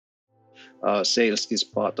sales is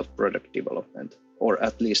part of product development, or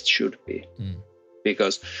at least should be.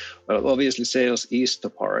 Because, well, obviously sales is the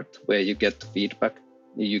part where you get the feedback.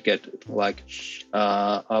 You get, like,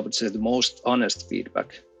 I would say the most honest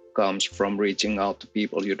feedback comes from reaching out to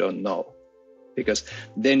people you don't know, because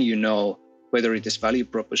then you know whether it is value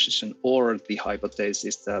proposition or the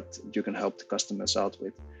hypothesis that you can help the customers out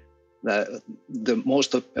with. The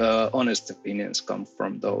most honest opinions come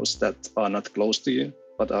from those that are not close to you,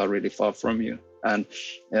 but are really far from you. And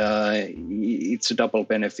it's a double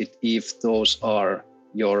benefit if those are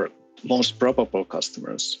your most probable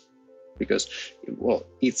customers, because, well,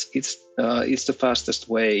 it's the fastest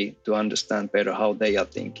way to understand better how they are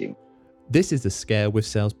thinking. This is the Scale with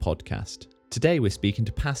Sales podcast. Today we're speaking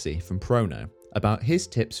to Pasi from Prono about his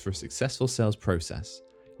tips for a successful sales process,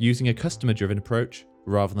 using a customer-driven approach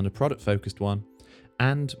rather than a product-focused one,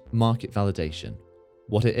 and market validation,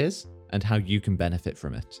 what it is and how you can benefit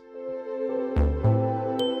from it.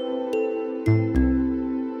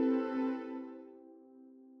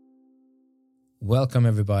 Welcome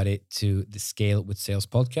everybody to the Scale with Sales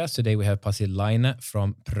podcast. Today we have Pasi Laine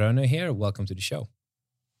from Prono here. Welcome to the show.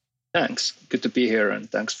 Thanks. Good to be here,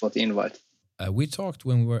 and thanks for the invite. We talked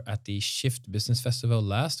when we were at the Shift Business Festival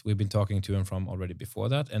last. We've been talking to and from already before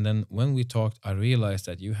that. And then when we talked, I realized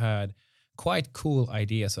that you had quite cool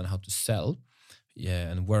ideas on how to sell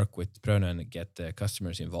and work with Prono and get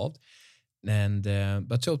customers involved. And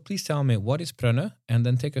but so please tell me, what is Prono? And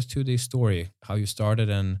then take us to the story, how you started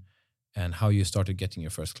and how you started getting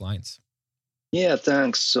your first clients. Yeah,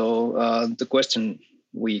 thanks. So the question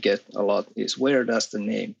we get a lot is, where does the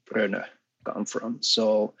name Prono come from?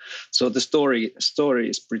 So the story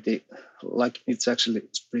is pretty, like,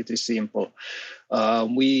 it's pretty simple.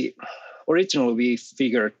 We originally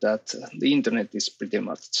figured that the internet is pretty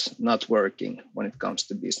much not working when it comes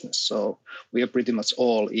to business. So we are pretty much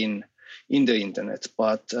all in the internet,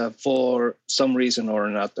 but for some reason or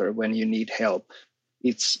another, when you need help,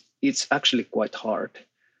 it's actually quite hard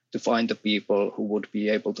to find the people who would be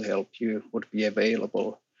able to help you, would be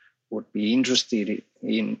available, would be interested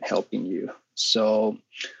in helping you. So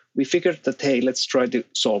we figured that, hey, let's try to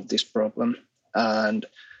solve this problem. And,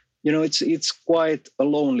 you know, it's quite a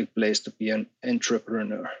lonely place to be an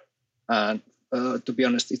entrepreneur. And to be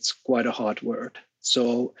honest, it's quite a hard word.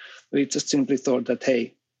 So we just simply thought that,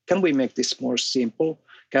 hey, can we make this more simple?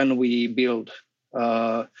 Can we build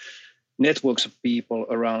networks of people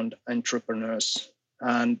around entrepreneurs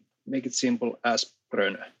and make it simple as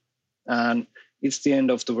Prono? And it's the end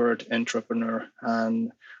of the word entrepreneur.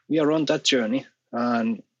 And we are on that journey.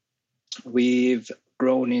 And we've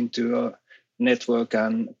grown into a network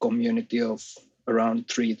and community of around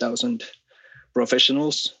 3,000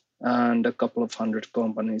 professionals and a couple of hundred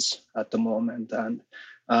companies at the moment.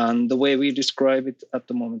 And the way we describe it at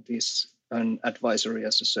the moment is an advisory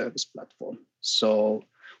as a service platform. So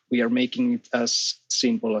we are making it as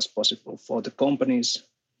simple as possible for the companies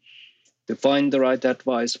to find the right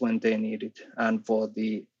advice when they need it, and for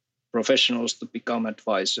the professionals to become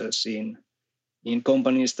advisors in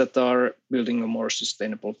companies that are building a more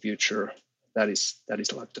sustainable future. That is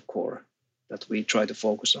like the core that we try to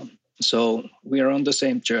focus on. So we are on the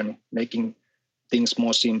same journey, making things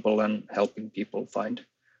more simple and helping people find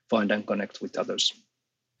and connect with others.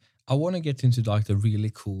 I want to get into like the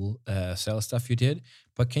really cool sales stuff you did,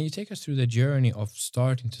 but can you take us through the journey of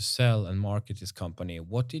starting to sell and market this company?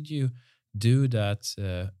 What did you do that,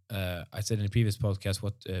 I said in the previous podcast,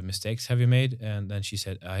 what mistakes have you made? And then she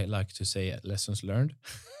said, I like to say lessons learned.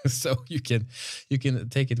 So you can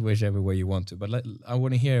take it whichever way you want to. But I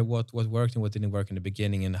want to hear what worked and what didn't work in the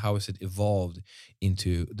beginning, and how has it evolved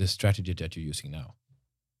into the strategy that you're using now?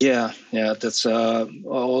 Yeah, that's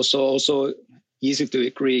also easy to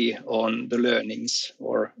agree on the learnings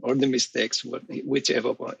or the mistakes,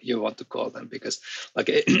 whichever you want to call them, because like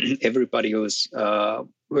everybody who's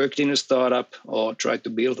worked in a startup or tried to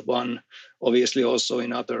build one, obviously also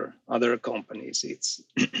in other companies,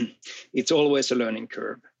 it's always a learning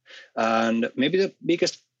curve. And maybe the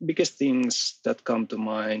biggest things that come to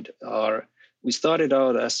mind are, we started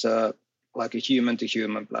out as a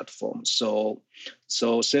human-to-human platform. So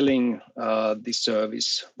selling this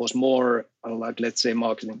service was more like, let's say,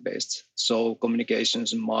 marketing-based. So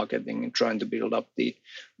communications and marketing and trying to build up the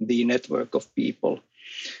network of people.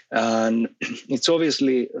 And it's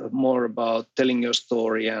obviously more about telling your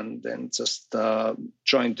story and then just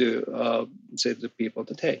trying to say to people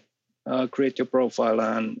that, hey, create your profile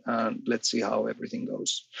and let's see how everything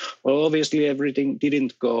goes. Well, obviously everything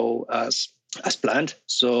didn't go as planned.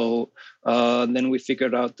 So then we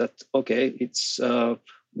figured out that, okay, it's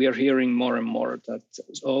we are hearing more and more that,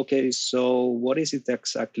 okay, so what is it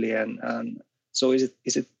exactly? And so is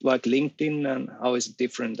it like LinkedIn, and how is it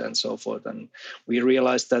different, and so forth? And we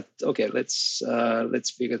realized that, okay, let's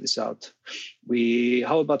figure this out.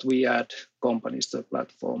 How about we add companies to the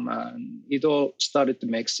platform? And it all started to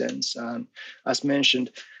make sense. And as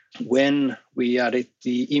mentioned, when we added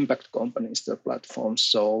the impact companies to the platform,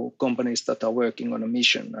 so companies that are working on a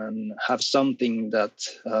mission and have something that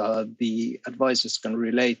the advisors can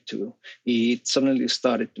relate to, it suddenly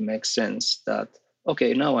started to make sense that,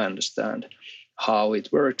 okay, now I understand how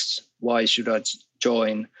it works. Why should I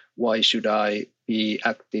join? Why should I be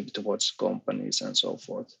active towards companies and so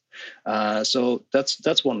forth? So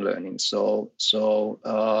that's one learning. So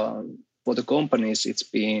for the companies, it's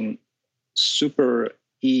been super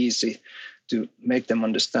easy to make them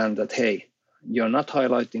understand that, hey, you're not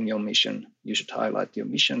highlighting your mission. You should highlight your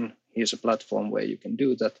mission. Here's a platform where you can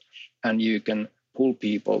do that, and you can pull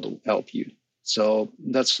people to help you. So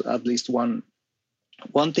that's at least one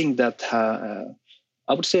thing that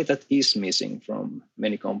I would say that is missing from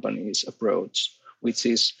many companies' approach, which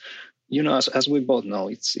is, as we both know,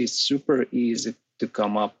 it's super easy to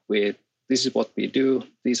come up with, this is what we do,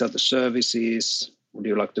 these are the services, would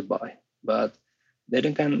you like to buy? But then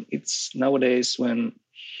again, it's nowadays when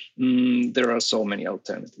there are so many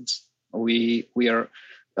alternatives. We are,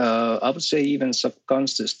 I would say, even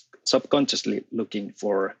subconsciously looking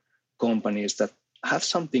for companies that have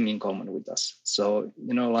something in common with us. So,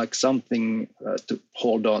 like something to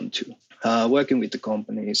hold on to. Working with the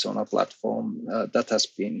companies on a platform, that has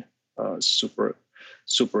been a super,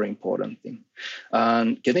 super important thing.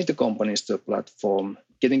 And getting the companies to a platform,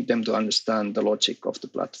 getting them to understand the logic of the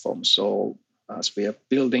platform. So as we are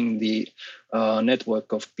building the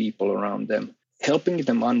network of people around them, helping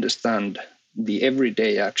them understand the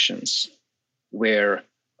everyday actions where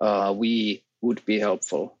we would be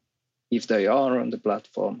helpful if they are on the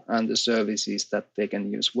platform, and the services that they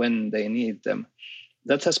can use when they need them.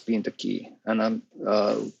 That has been the key. And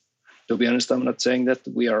to be honest, I'm not saying that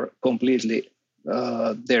we are completely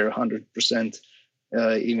there 100%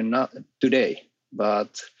 even not today,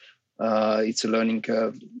 but it's a learning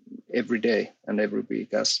curve every day and every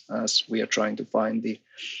week as we are trying to find the,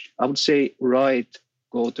 I would say, right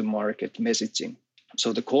go-to-market messaging.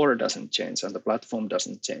 So the core doesn't change and the platform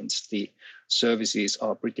doesn't change. The services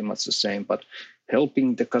are pretty much the same, but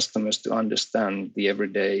helping the customers to understand the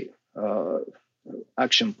everyday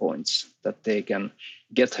action points that they can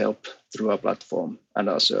get help through our platform and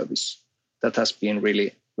our service. That has been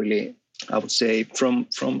really, really, I would say, from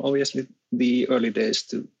obviously the early days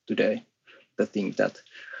to today, the thing that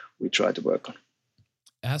we try to work on.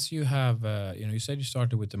 As you have, you said you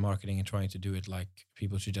started with the marketing and trying to do it like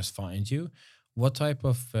people should just find you. What type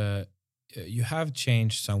of, you have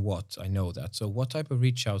changed somewhat, I know that. So what type of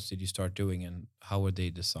reach outs did you start doing and how were they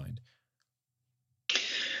designed?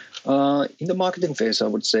 In the marketing phase, I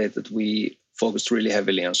would say that we focused really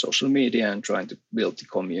heavily on social media and trying to build the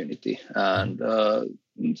community. And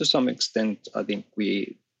to some extent, I think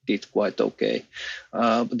we did quite okay.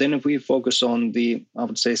 But then if we focus on the, I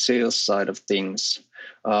would say, sales side of things,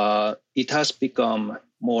 it has become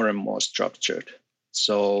more and more structured.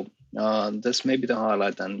 So that's maybe the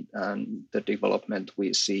highlight and the development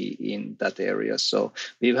we see in that area. So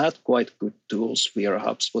we've had quite good tools. We are a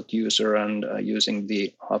HubSpot user and using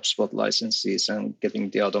the HubSpot licenses and getting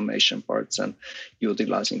the automation parts and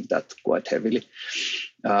utilizing that quite heavily.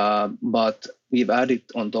 But we've added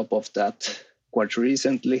on top of that quite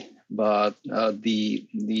recently, but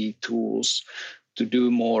the tools to do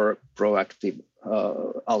more proactive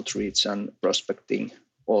outreach and prospecting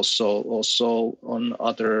also on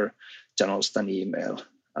other channels than email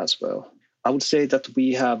as well. I would say that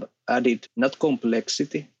we have added not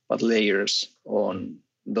complexity, but layers on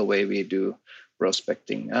the way we do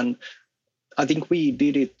prospecting. And I think we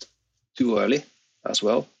did it too early as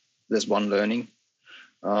well. There's one learning.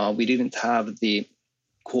 We didn't have the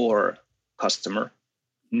core customer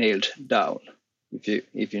nailed down,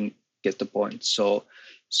 if you get the point. So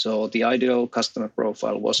the ideal customer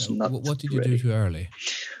profile was not. What did you ready. do too early?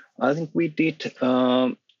 I think we did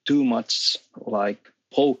too much like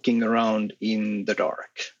poking around in the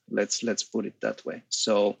dark. Let's put it that way.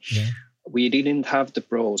 So we didn't have the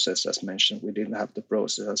process, as mentioned. We didn't have the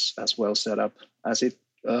process as well set up as it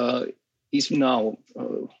is now.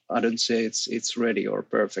 I don't say it's ready or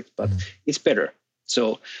perfect, but it's better.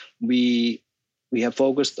 So we have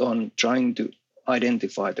focused on trying to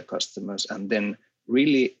identify the customers and then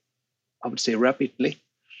really, I would say, rapidly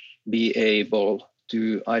be able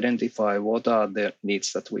to identify what are the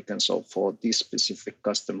needs that we can solve for this specific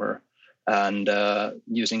customer, and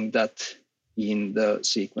using that in the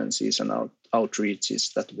sequences and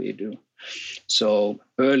outreaches that we do. So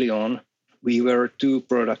early on, we were too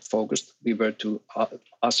product focused. We were too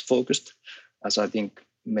us focused, as I think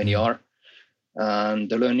many are. And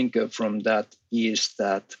the learning curve from that is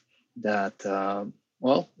that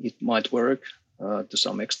well, it might work to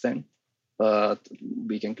some extent, but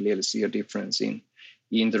we can clearly see a difference in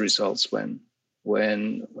the results when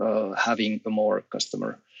having a more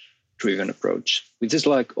customer driven approach, which is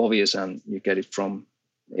like obvious, and you get it from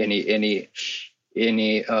any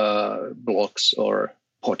blogs or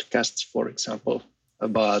podcasts, for example.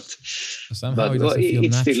 But somehow it doesn't feel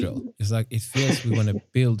natural. Still, it's like it feels we want to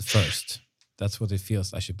build first. That's what it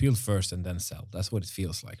feels. I should build first and then sell. That's what it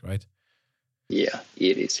feels like, right? Yeah,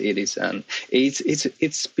 it is, and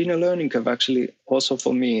it's been a learning curve actually, also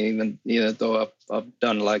for me. Even though I've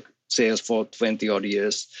done like sales for 20 odd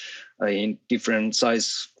years in different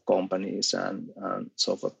size companies and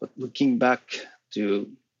so forth. But looking back to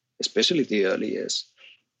especially the early years,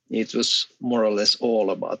 it was more or less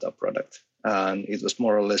all about our product, and it was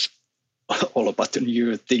more or less all about the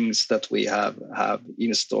new things that we have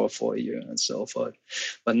in store for you and so forth.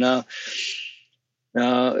 But now,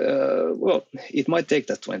 well, it might take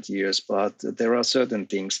that 20 years, but there are certain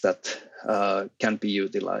things that can be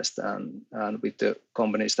utilized, and with the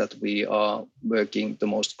companies that we are working the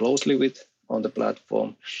most closely with on the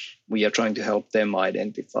platform, we are trying to help them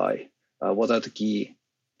identify what are the key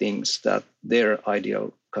things that their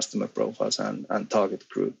ideal customer profiles and target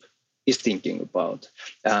group is thinking about.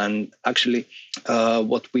 And actually,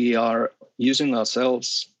 what we are using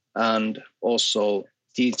ourselves and also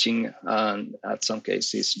teaching and at some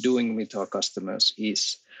cases doing with our customers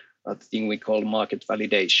is a thing we call market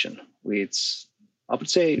validation, which I would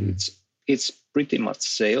say it's pretty much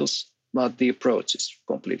sales, but the approach is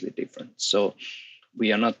completely different. So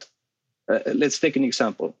we are not, let's take an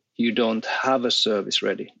example. You don't have a service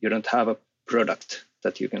ready. You don't have a product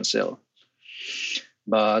that you can sell.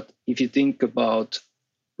 But if you think about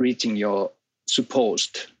reaching your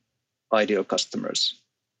supposed ideal customers,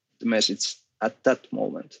 the message at that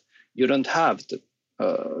moment, you don't have the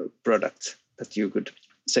product that you could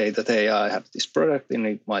say that, hey, I have this product and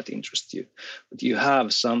it might interest you. But you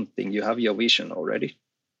have something, you have your vision already.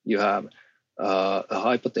 You have a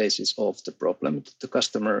hypothesis of the problem that the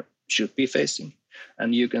customer should be facing.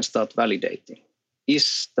 And you can start validating.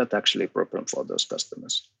 Is that actually a problem for those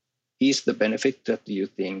customers? Is the benefit that you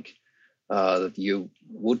think that you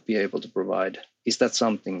would be able to provide, is that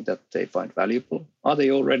something that they find valuable? Are they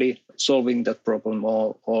already solving that problem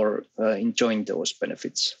or enjoying those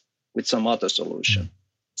benefits with some other solution?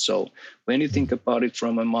 So when you think about it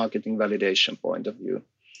from a marketing validation point of view,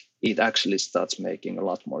 it actually starts making a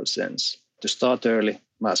lot more sense. To start early,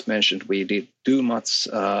 as mentioned, we did too much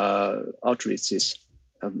outreaches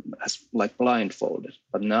as like blindfolded.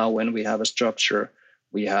 But now when we have a structure,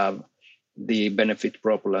 we have the benefit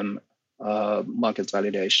problem, market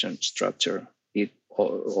validation structure, it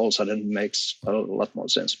all of a sudden makes a lot more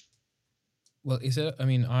sense. Well, is it? I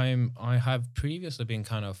mean, I have previously been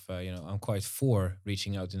kind of, I'm quite for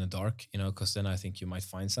reaching out in the dark, because then I think you might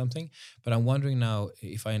find something. But I'm wondering now,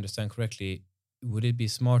 if I understand correctly, would it be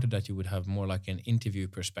smarter that you would have more like an interview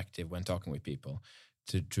perspective when talking with people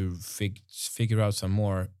to figure out some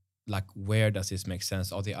more, like, where does this make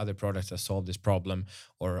sense? Are there other products that solve this problem,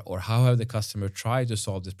 or how have the customer tried to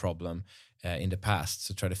solve this problem in the past?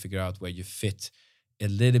 So try to figure out where you fit a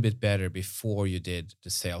little bit better before you did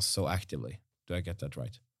the sales so actively. Do I get that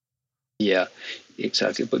right? Yeah,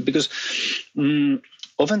 exactly. But because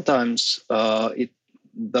oftentimes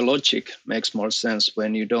the logic makes more sense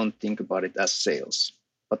when you don't think about it as sales,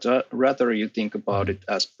 but rather you think about it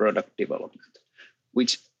as product development,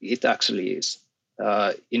 which it actually is.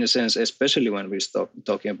 In a sense, especially when we start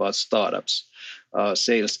talking about startups,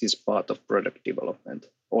 sales is part of product development,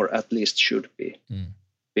 or at least should be.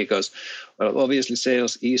 Because, well, obviously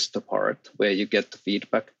sales is the part where you get the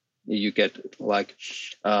feedback. You get, like,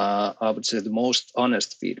 I would say the most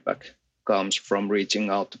honest feedback comes from reaching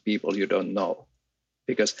out to people you don't know,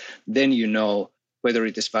 because then you know whether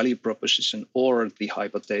it is value proposition or the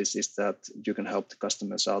hypothesis that you can help the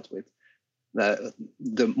customers out with.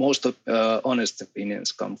 The most honest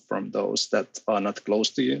opinions come from those that are not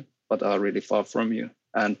close to you, but are really far from you.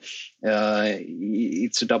 And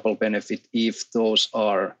it's a double benefit if those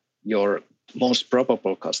are your most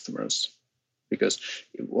probable customers, because,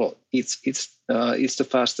 well, it's the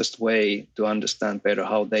fastest way to understand better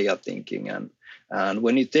how they are thinking. And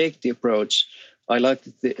when you take the approach, I like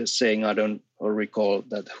the saying, I don't recall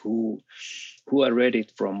that who I read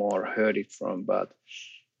it from or heard it from, but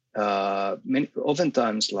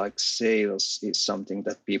oftentimes, like, sales is something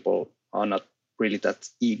that people are not really that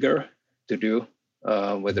eager to do,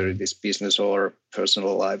 whether it is business or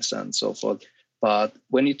personal lives and so forth. But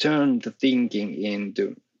when you turn the thinking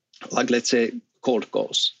into, like, let's say, cold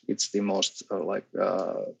calls, it's the most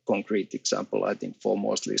concrete example, I think, for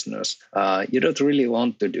most listeners. You don't really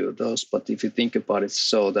want to do those, but if you think about it,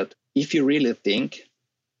 so that if you really think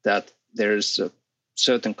that there's a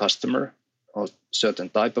certain customer or certain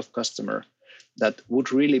type of customer that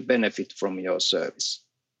would really benefit from your service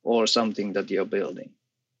or something that you're building,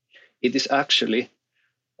 it is actually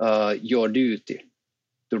your duty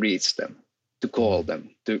to reach them, to call them,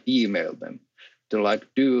 to email them, to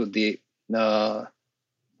do the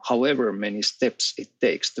however many steps it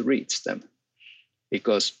takes to reach them.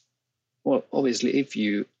 Because, well, obviously, if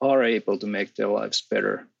you are able to make their lives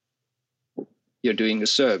better, you're doing a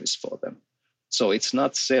service for them. So it's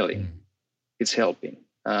not selling, it's helping.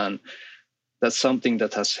 And that's something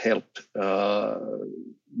that has helped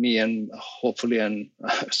me and hopefully and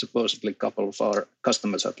supposedly a couple of our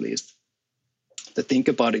customers at least to think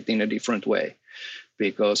about it in a different way.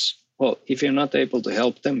 Because, well, if you're not able to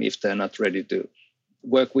help them, if they're not ready to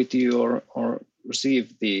work with you or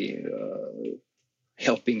receive the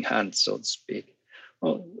helping hand, so to speak,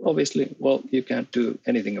 well, obviously, well, you can't do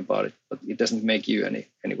anything about it, but it doesn't make you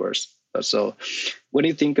any worse. So when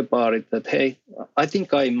you think about it, that, hey, I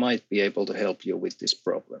think I might be able to help you with this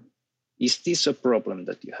problem. Is this a problem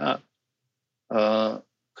that you have?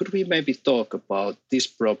 Could we maybe talk about this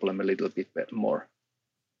problem a little bit more?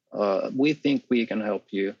 We think we can help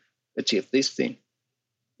you achieve this thing.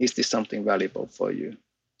 Is this something valuable for you?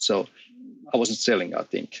 So I wasn't selling, I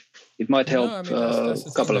think. It might help that's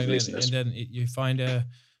a couple of thing, listeners. And then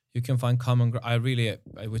you can find common ground.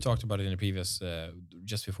 We talked about it in the previous,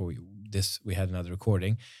 just before we had another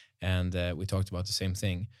recording, and we talked about the same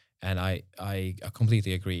thing. And I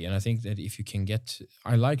completely agree. And I think that if you can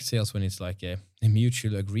I like sales when it's like a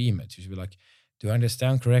mutual agreement. You should be like, do I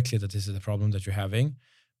understand correctly that this is the problem that you're having?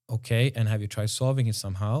 Okay. And have you tried solving it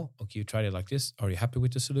somehow? Okay, you tried it like this. Are you happy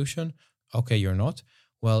with the solution? Okay, you're not.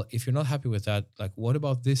 Well, if you're not happy with that, like, what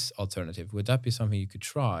about this alternative? Would that be something you could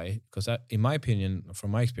try? Because that, in my opinion,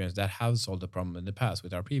 from my experience, that has solved the problem in the past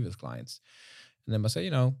with our previous clients. And then I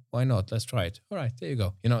say, why not? Let's try it. All right, there you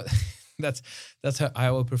go. That's how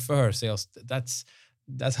I would prefer sales. That's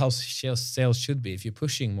how sales should be. If you're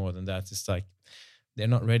pushing more than that, it's like they're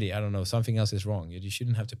not ready. I don't know. Something else is wrong. You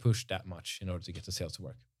shouldn't have to push that much in order to get the sales to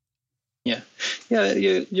work. Yeah,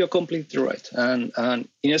 you're completely right. And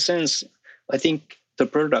in a sense, I think the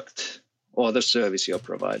product or the service you're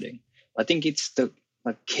providing, I think it's the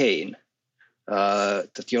cane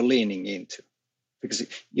that you're leaning into, because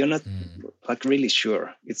you're not really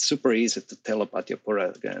sure. It's super easy to tell about your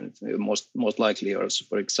product, and most likely you're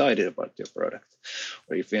super excited about your product.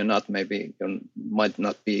 Or if you're not, maybe you might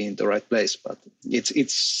not be in the right place. But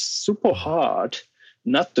it's super hard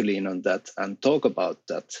not to lean on that and talk about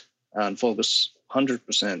that and focus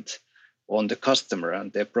 100% on the customer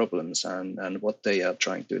and their problems and what they are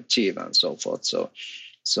trying to achieve and so forth. So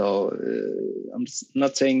I'm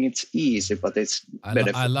not saying it's easy, but it's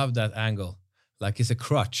better. I love that angle. Like, it's a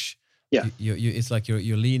crutch. Yeah. It's like you're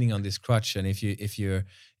leaning on this crutch, and if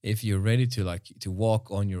you're ready to walk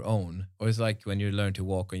on your own, or it's like when you learn to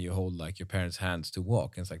walk and you hold like your parents' hands to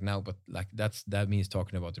walk, and it's like, now, but like that means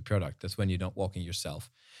talking about the product. That's when you're not walking yourself.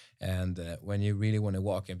 And when you really want to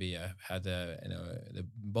walk and have the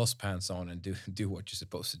boss pants on and do what you're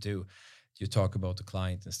supposed to do, you talk about the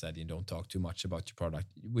client instead. You don't talk too much about your product.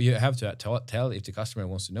 You have to tell if the customer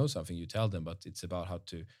wants to know something, you tell them, but it's about how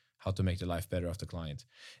to make the life better of the client.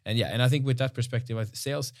 And I think with that perspective,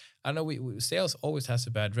 sales, I know sales always has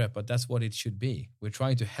a bad rep, but that's what it should be. We're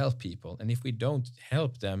trying to help people, and if we don't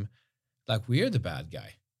help them, like, we're the bad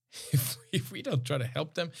guy. If we don't try to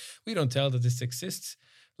help them, we don't tell that this exists.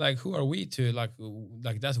 Like, who are we to like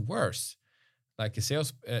that's worse. Like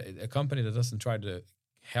a company that doesn't try to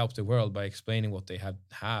help the world by explaining what they have.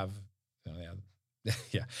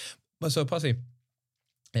 Yeah. But so, Pasi,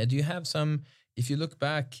 do you have some? If you look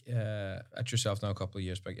back at yourself now a couple of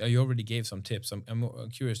years back, you already gave some tips. I'm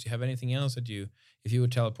curious. Do you have anything else if you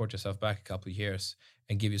would teleport yourself back a couple of years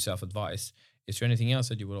and give yourself advice? Is there anything else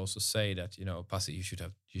that you would also say that, Pasi, you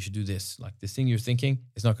should do this? Like, this thing you're thinking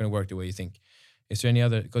is not going to work the way you think. Is there any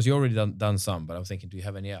other? Because you already done some, but I'm thinking, do you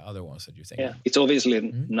have any other ones that you think? Yeah, it's obviously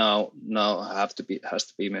now has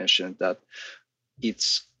to be mentioned that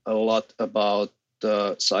it's a lot about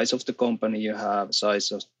the size of the company you have,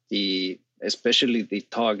 size of especially the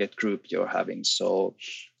target group you're having. So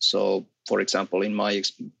for example, in my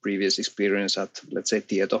previous experience at, let's say,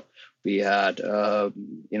 Tieto, we had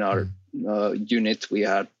in our unit we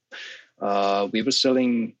were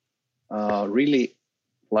selling really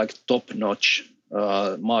like top-notch,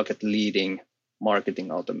 market-leading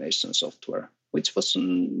marketing automation software, which was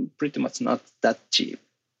pretty much not that cheap.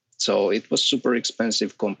 So it was super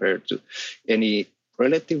expensive compared to any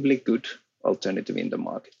relatively good alternative in the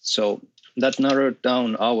market. So that narrowed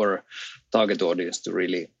down our target audience to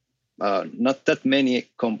really not that many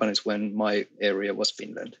companies when my area was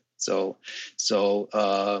Finland. So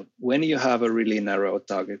when you have a really narrow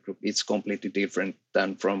target group, it's completely different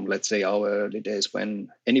than from, let's say, our early days when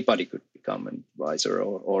anybody could become an advisor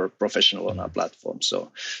or professional on our platform.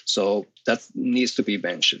 So that needs to be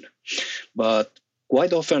mentioned. But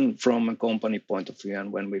quite often from a company point of view,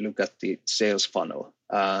 and when we look at the sales funnel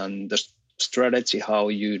and the strategy, how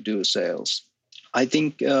you do sales, I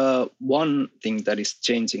think one thing that is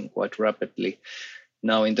changing quite rapidly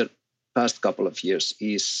now in the past couple of years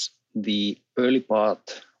is the early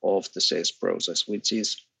part of the sales process, which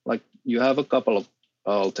is like you have a couple of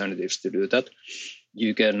alternatives to do that.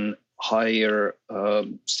 You can hire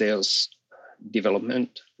sales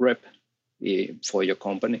development rep for your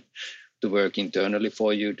company to work internally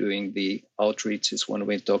for you doing the outreaches when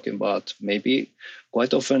we're talking about maybe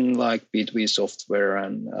quite often like B2B software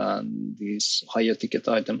and these higher ticket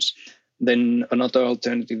items. Then another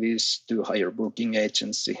alternative is to hire booking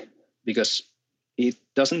agency, because it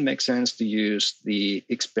doesn't make sense to use the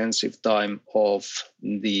expensive time of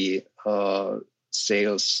the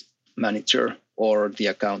sales manager or the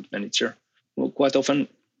account manager, who quite often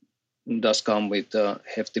does come with a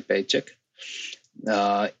hefty paycheck.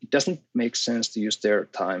 It doesn't make sense to use their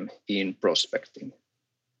time in prospecting.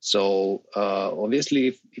 So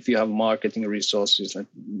obviously, if you have marketing resources, and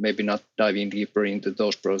maybe not diving deeper into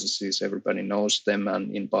those processes, everybody knows them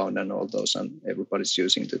and inbound and all those, and everybody's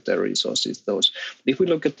using their resources. Those. If we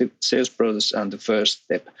look at the sales process and the first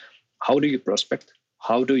step, how do you prospect?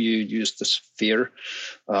 How do you use the sphere?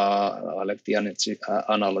 I like the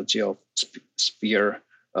analogy of sphere,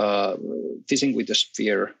 fishing with the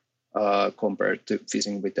sphere compared to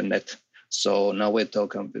fishing with the net. So now we're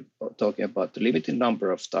talking about the limited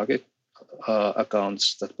number of target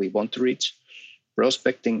accounts that we want to reach,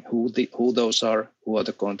 prospecting who those are, who are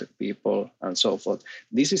the contact people, and so forth.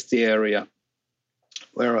 This is the area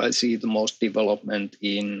where I see the most development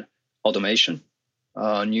in automation,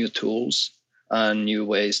 new tools, and new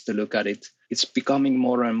ways to look at it. It's becoming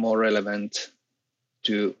more and more relevant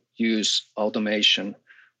to use automation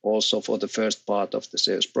also for the first part of the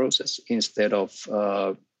sales process instead of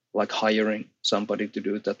like hiring somebody to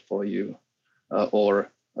do that for you, or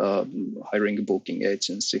hiring a booking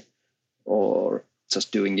agency, or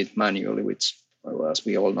just doing it manually, which, as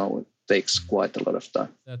we all know, takes quite a lot of time.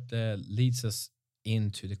 That leads us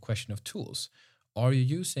into the question of tools. Are you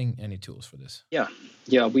using any tools for this? Yeah,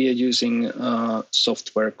 we are using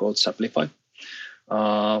software called Saplify.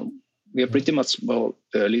 We are pretty much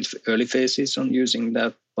early phases on using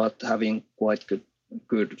that, but having quite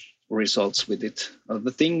good results with it.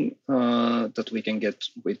 The thing that we can get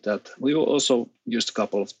with that, we will also use a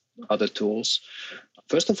couple of other tools.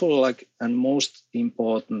 First of all, and most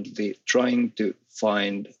importantly, trying to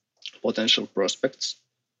find potential prospects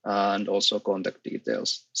and also contact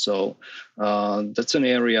details. So that's an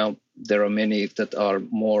area. There are many that are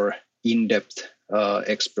more in-depth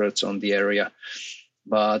experts on the area,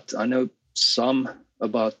 but I know some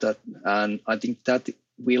about that, and I think that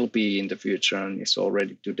will be in the future and is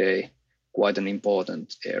already today quite an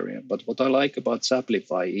important area. But what I like about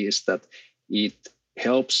Saplify is that it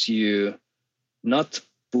helps you not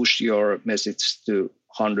push your message to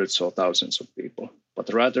hundreds or thousands of people,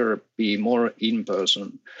 but rather be more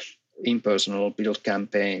impersonal, build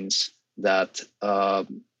campaigns that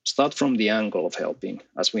start from the angle of helping,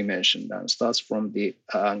 as we mentioned, and starts from the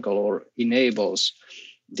angle or enables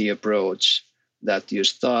the approach that you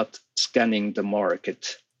start scanning the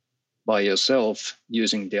market by yourself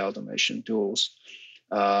using the automation tools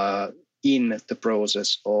in the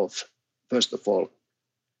process of, first of all,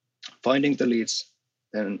 finding the leads,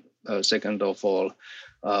 and second of all,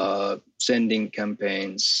 sending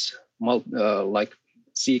campaigns, like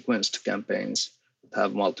sequenced campaigns that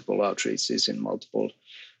have multiple outreaches in multiple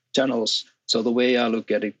channels. So the way I look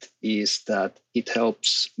at it is that it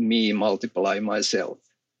helps me multiply myself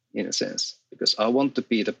in a sense, because I want to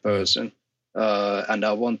be the person and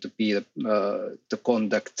I want to be the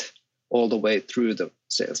contact all the way through the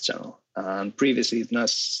sales channel. And previously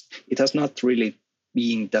it has not really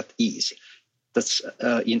been that easy. That's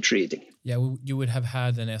intriguing. Yeah, you would have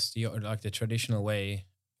had an SDR, like the traditional way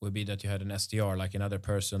would be that you had an SDR, like another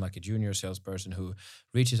person, like a junior salesperson who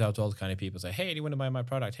reaches out to all kind of people, say, hey, do you want to buy my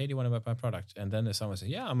product? Hey, do you want to buy my product? And then someone says,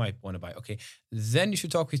 yeah, I might want to buy. Okay, then you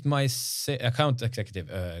should talk with my account executive.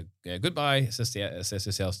 Goodbye, says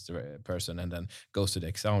the salesperson, and then goes to the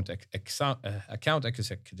account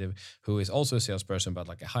executive, who is also a salesperson, but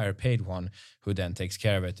like a higher paid one, who then takes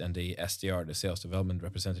care of it. And the SDR, the sales development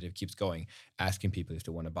representative, keeps going, asking people if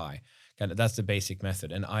they want to buy. That's the basic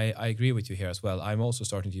method. And I agree with you here as well. I'm also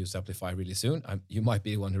starting to use Zaplify really soon. You might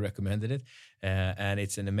be the one who recommended it. And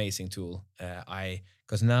it's an amazing tool.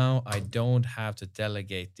 Because now I don't have to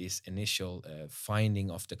delegate this initial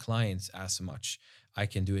finding of the clients as much. I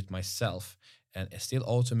can do it myself, and it's still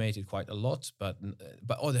automated quite a lot. But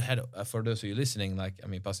they had, for those of you listening, like, I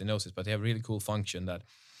mean, Pasi knows this, but they have a really cool function that,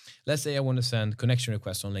 let's say I want to send connection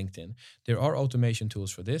requests on LinkedIn. There are automation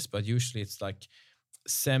tools for this, but usually it's like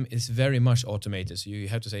SEM is very much automated. So you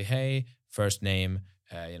have to say, hey, first name,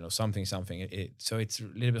 something. So it's a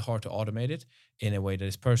little bit hard to automate it in a way that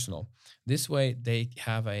is personal. This way, they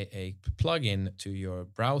have a plugin to your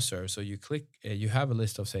browser. So you click, you have a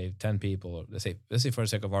list of, say, 10 people, or let's say for the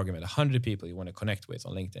sake of argument, 100 people you want to connect with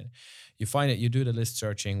on LinkedIn. You find it, you do the list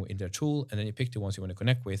searching in their tool, and then you pick the ones you want to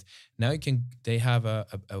connect with. Now they have a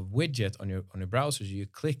widget on your browser. You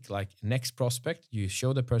click like next prospect, you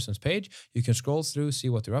show the person's page, you can scroll through, see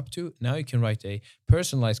what they're up to. Now you can write a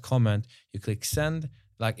personalized comment, you click send,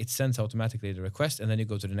 like it sends automatically the request, and then you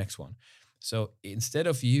go to the next one. So instead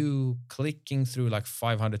of you clicking through like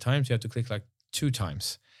 500 times, you have to click like 2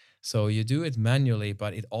 times. So you do it manually,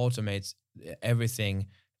 but it automates everything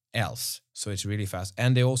else. So it's really fast.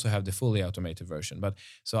 And they also have the fully automated version. But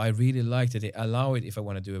so I really like that they allow it. If I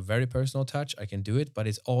want to do a very personal touch, I can do it, but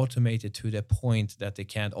it's automated to the point that they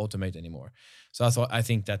can't automate anymore. So I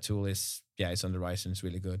think that tool is, it's on the rise, and it's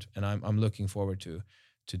really good. And I'm looking forward to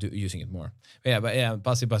using it more.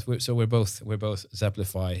 Pasi, we're both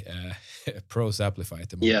Zaplify, pro Zaplify at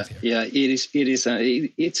the moment.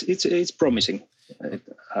 It's promising. It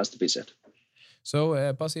has to be said.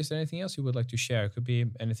 So, Pasi, is there anything else you would like to share? It could be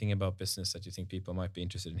anything about business that you think people might be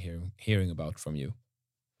interested in hearing about from you.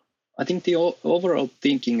 I think the overall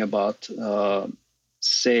thinking about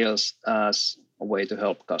sales as a way to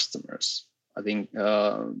help customers. I think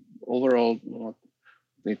overall,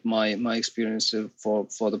 with my experience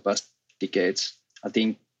for the past decades, I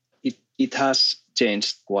think it has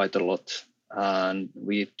changed quite a lot. And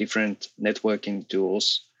with different networking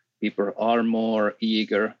tools, people are more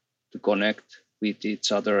eager to connect with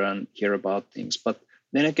each other and hear about things. But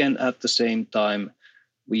then again, at the same time,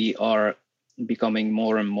 we are becoming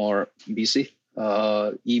more and more busy.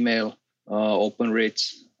 Email open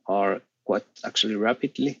rates are quite actually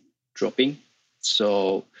rapidly dropping.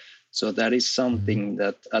 So that is something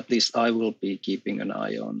that at least I will be keeping an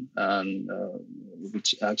eye on, and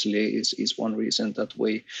which actually is one reason that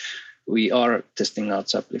we are testing out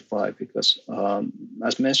Zaplify, because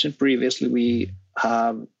as mentioned previously, we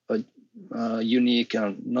have a unique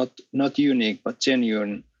and not unique but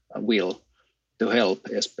genuine will to help,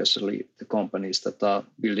 especially the companies that are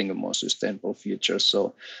building a more sustainable future.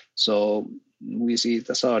 So we see it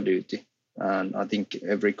as our duty. And I think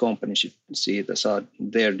every company should see it as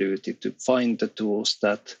their duty to find the tools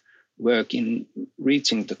that work in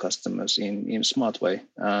reaching the customers in a smart way,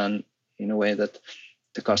 and in a way that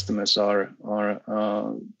the customers are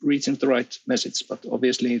reaching the right message. But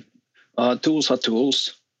obviously, tools are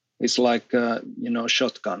tools. It's like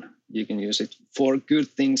shotgun. You can use it for good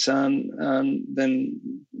things and then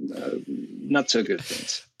not so good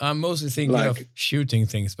things. I'm mostly thinking of shooting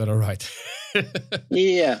things, but all right.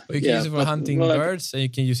 Yeah. You can use it for hunting birds, and you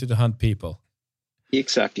can use it to hunt people.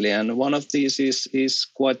 Exactly. And one of these is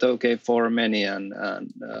quite okay for many, and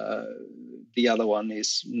the other one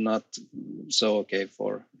is not so okay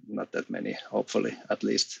for not that many, hopefully, at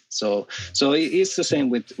least. So it's the same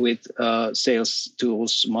with sales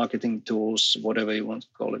tools, marketing tools, whatever you want to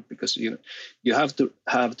call it, because you have to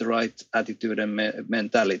have the right attitude and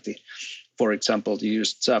mentality. For example, to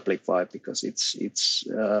use Zaplify, because it's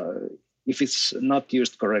if it's not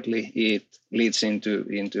used correctly, it leads into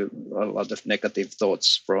a lot of negative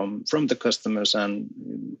thoughts from the customers, and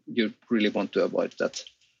you really want to avoid that.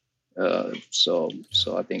 So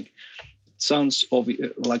I think it sounds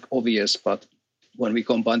obvious, but when we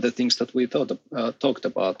combine the things that we talked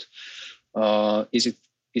about, is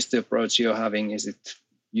the approach you're having, is it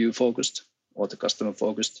you focused or the customer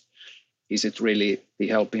focused? Is it really the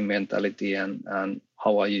helping mentality, and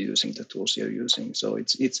how are you using the tools you're using? So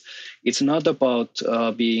it's not about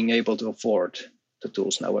being able to afford the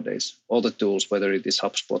tools nowadays. All the tools, whether it is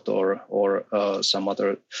HubSpot or some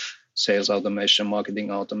other sales automation,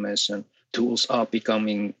 marketing automation, tools are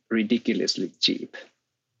becoming ridiculously cheap.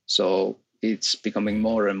 So it's becoming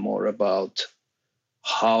more and more about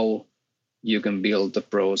how you can build the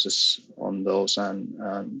process on those. And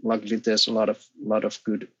luckily, there's a lot of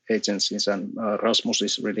good agencies, and Rasmus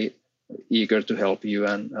is really eager to help you,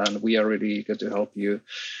 and we are really eager to help you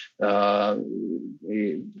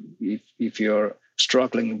if you're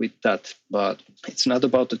struggling with that. But it's not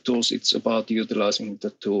about the tools; it's about utilizing the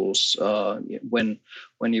tools when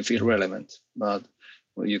you feel relevant. But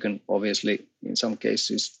you can obviously, in some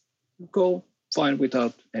cases, go fine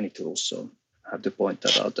without any tools. So I have to point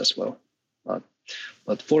that out as well.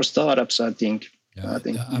 But for startups, I think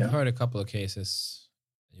I've heard a couple of cases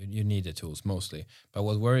you need the tools mostly. But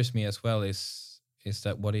what worries me as well is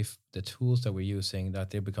that what if the tools that we're using, that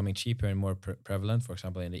they're becoming cheaper and more prevalent, for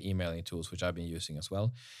example, in the emailing tools, which I've been using as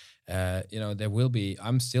well. There will be,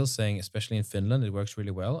 I'm still saying, especially in Finland, it works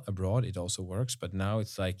really well. Abroad, it also works. But now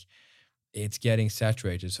it's like, it's getting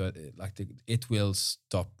saturated, so it will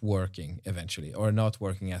stop working eventually, or not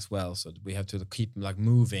working as well. So we have to keep like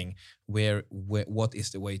moving where what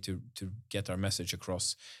is the way to get our message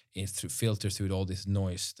across, is to filter through all this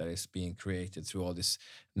noise that is being created through all this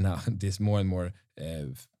now this more and more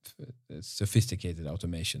sophisticated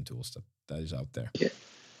automation tools that is out there.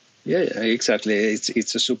 Yeah, exactly.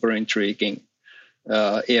 It's a super intriguing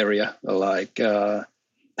area. Like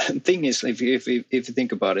thing is, if you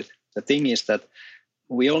think about it, the thing is that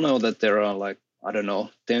we all know that there are, like, I don't know,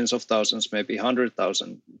 tens of thousands, maybe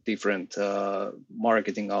 100,000 different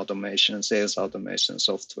marketing automation, sales automation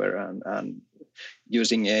software, and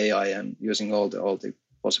using AI and using all the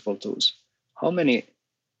possible tools. How many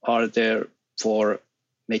are there for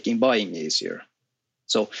making buying easier?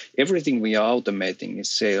 So everything we are automating is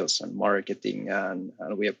sales and marketing, and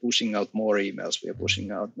we are pushing out more emails. We are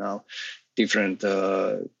pushing out now different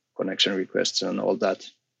connection requests and all that.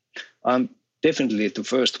 I'm definitely the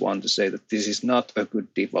first one to say that this is not a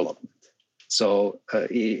good development. So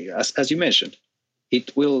as you mentioned,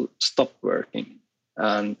 it will stop working.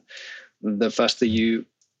 And the faster you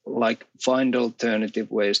find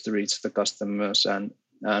alternative ways to reach the customers and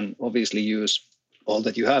obviously use all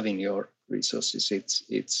that you have in your resources,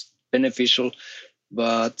 it's beneficial.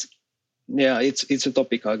 But yeah, it's a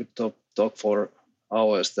topic I could talk for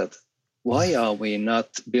hours, that why are we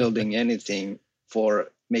not building anything for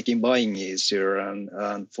making buying easier,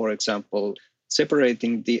 and for example,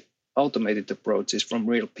 separating the automated approaches from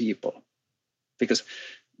real people? Because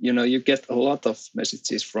you get a lot of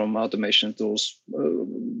messages from automation tools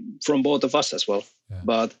from both of us as well. Yeah.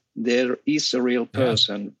 But there is a real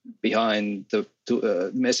person behind the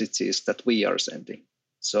messages that we are sending.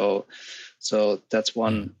 So that's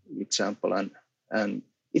one example, and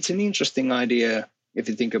it's an interesting idea if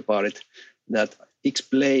you think about it, that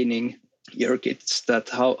explaining your kids that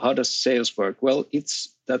how does sales work. Well,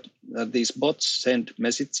 it's that these bots send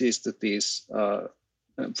messages to these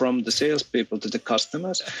from the salespeople to the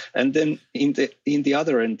customers, and then in the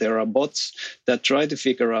other end there are bots that try to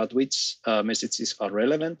figure out which messages are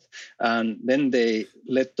relevant, and then they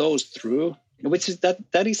let those through. Which is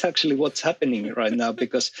that is actually what's happening right now,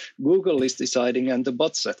 because Google is deciding, and the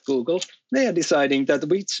bots at Google, they are deciding that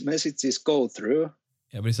which messages go through.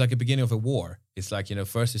 Yeah, but it's like a beginning of a war. It's like,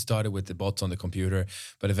 first it started with the bots on the computer,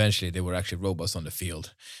 but eventually they were actually robots on the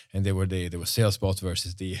field, and they were sales bots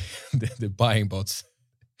versus the buying bots.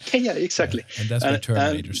 Yeah, exactly. And that's where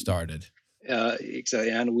Terminator started.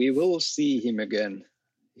 Exactly, and we will see him again.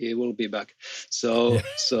 He will be back. So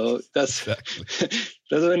that's exactly.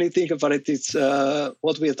 That's when you think about it. It's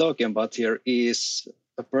what we are talking about here is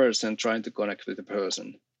a person trying to connect with a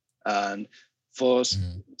person, and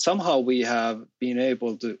somehow we have been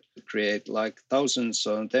able to create like thousands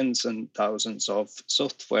or tens and thousands of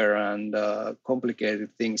software and complicated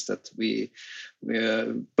things that we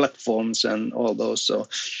platforms and all those. So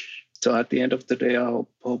at the end of the day, I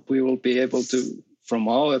hope we will be able to, from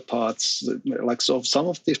our parts, solve some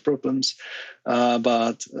of these problems.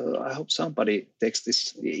 But I hope somebody takes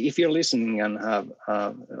this. If you're listening and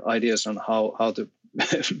have ideas on how to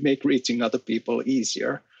make reaching other people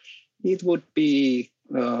easier, it would be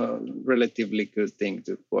a relatively good thing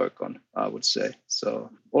to work on, I would say. So,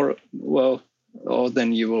 or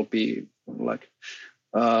then you will be like,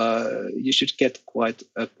 you should get quite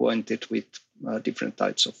acquainted with different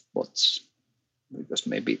types of bots, because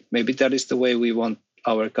maybe that is the way we want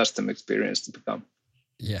our customer experience to become.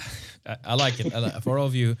 Yeah, I like it. For all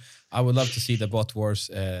of you, I would love to see the bot wars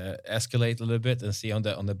escalate a little bit and see on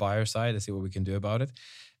the buyer side and see what we can do about it.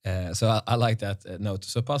 So I like that note.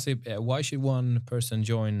 So Pasi, why should one person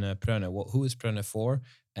join Prone? Who is Prone for?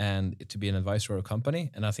 and to be an advisor or a company.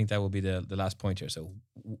 And I think that will be the last point here. So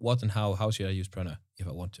what and how should I use Prona if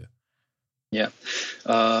I want to? Yeah,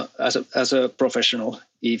 as a professional,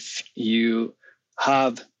 if you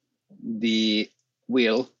have the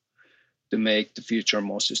will to make the future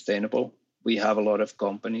more sustainable, we have a lot of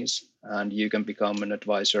companies, and you can become an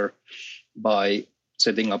advisor by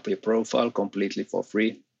setting up your profile completely for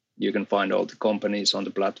free. You can find all the companies on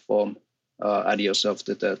the platform, add yourself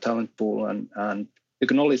to the talent pool, and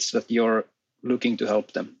acknowledge that you're looking to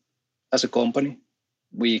help them. As a company,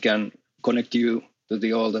 we can connect you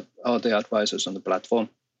to all the advisors on the platform.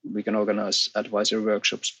 We can organize advisory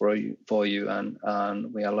workshops for you,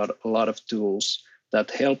 and we have a lot of tools that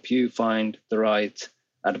help you find the right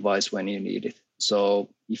advice when you need it. So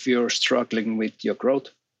if you're struggling with your growth,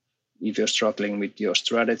 if you're struggling with your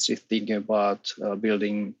strategy, thinking about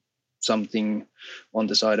building something on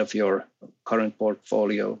the side of your current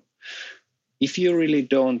portfolio, if you really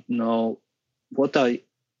don't know what I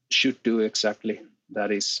should do exactly,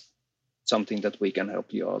 that is something that we can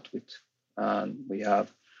help you out with. And we have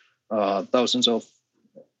thousands of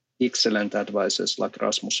excellent advisors like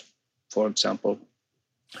Rasmus, for example,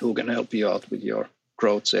 who can help you out with your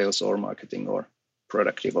growth, sales, or marketing or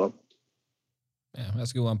product development. Yeah,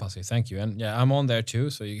 that's a good one, Pasi. Thank you. And yeah, I'm on there too,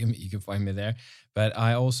 so you can find me there. But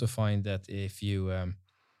I also find that if you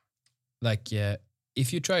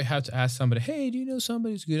if you have to ask somebody, hey, do you know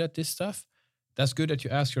somebody who's good at this stuff? That's good that you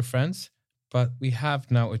ask your friends. But we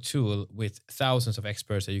have now a tool with thousands of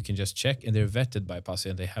experts that you can just check, and they're vetted by Pasi,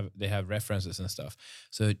 and they have references and stuff.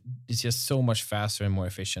 So it's just so much faster and more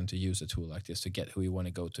efficient to use a tool like this to get who you want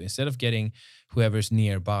to go to. Instead of getting whoever's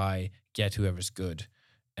nearby, get whoever's good.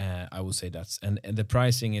 I would say and the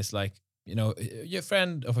pricing is like, your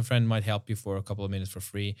friend of a friend might help you for a couple of minutes for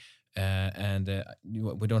free.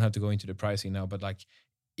 We don't have to go into the pricing now, but like,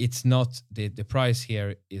 it's not the price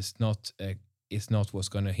here is not what's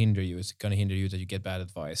going to hinder you. It's going to hinder you that you get bad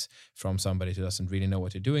advice from somebody who doesn't really know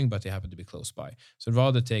what they're doing, but they happen to be close by. So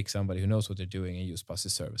rather take somebody who knows what they're doing and use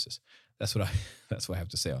Pasi's services. That's what I have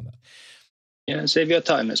to say on that. Yeah, save your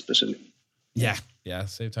time especially. Yeah,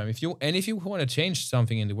 save time. If you want to change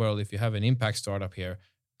something in the world, if you have an impact startup here,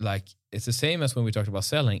 like it's the same as when we talked about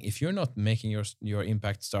selling. If you're not making your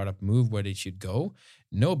impact startup move where they should go,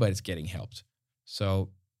 nobody's getting helped. So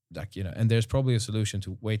and there's probably a solution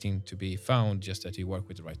to waiting to be found, just that you work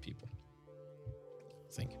with the right people,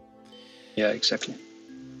 I think. Yeah, exactly.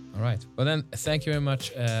 All right. Well then, thank you very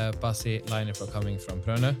much, Pasi Laine, for coming from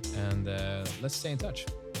Prona, and let's stay in touch.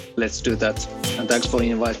 Let's do that. And thanks for the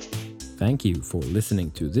invite. Thank you for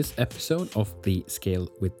listening to this episode of the Scale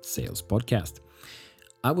with Sales podcast.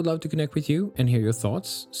 I would love to connect with you and hear your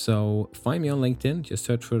thoughts. So find me on LinkedIn. Just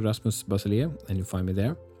search for Rasmus Basilia and you'll find me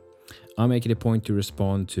there. I'll make it a point to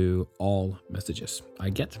respond to all messages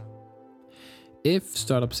I get. If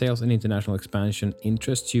startup sales and international expansion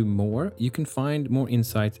interests you more, you can find more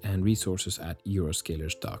insights and resources at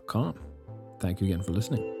euroscalers.com. Thank you again for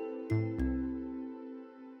listening.